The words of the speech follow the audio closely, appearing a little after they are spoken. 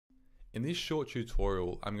In this short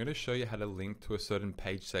tutorial, I'm going to show you how to link to a certain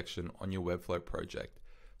page section on your Webflow project.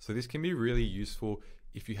 So this can be really useful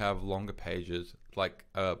if you have longer pages, like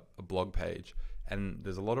a blog page, and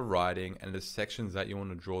there's a lot of writing and there's sections that you want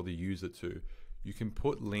to draw the user to. You can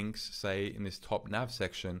put links, say in this top nav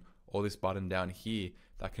section or this button down here,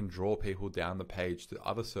 that can draw people down the page to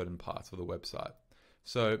other certain parts of the website.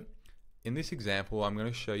 So in this example, I'm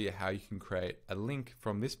going to show you how you can create a link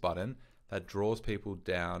from this button that draws people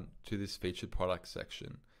down to this featured product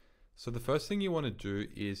section. So the first thing you want to do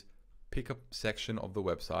is pick a section of the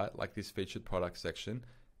website, like this featured product section,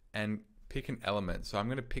 and pick an element. So I'm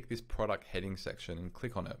going to pick this product heading section and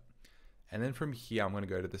click on it. And then from here, I'm going to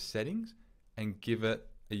go to the settings and give it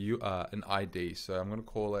an ID. So I'm going to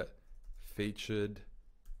call it featured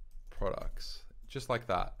products, just like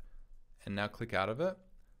that. And now click out of it.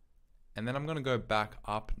 And then I'm going to go back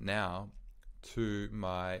up now to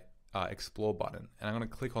my explore button, and I'm going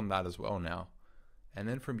to click on that as well now. And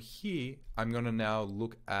then from here, I'm going to now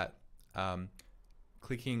look at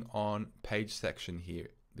clicking on page section here,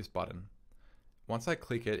 this button. Once I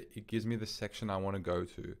click it, it gives me the section I want to go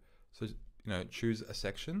to. So, choose a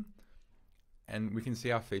section, and we can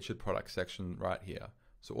see our featured product section right here.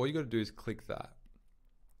 So all you got to do is click that.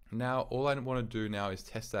 Now, all I want to do now is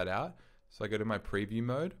test that out. So I go to my preview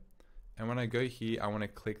mode, and when I go here, I want to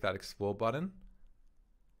click that explore button.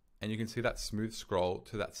 And you can see that smooth scroll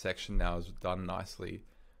to that section now is done nicely.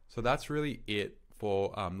 So that's really it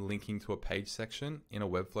for linking to a page section in a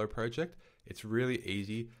Webflow project. It's really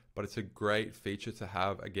easy, but it's a great feature to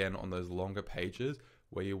have, again, on those longer pages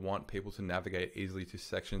where you want people to navigate easily to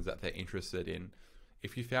sections that they're interested in.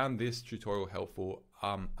 If you found this tutorial helpful,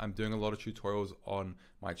 I'm doing a lot of tutorials on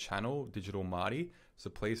my channel, Digital Marty,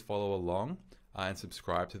 so please follow along and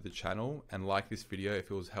subscribe to the channel and like this video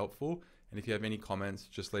if it was helpful. And if you have any comments,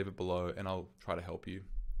 just leave it below and I'll try to help you.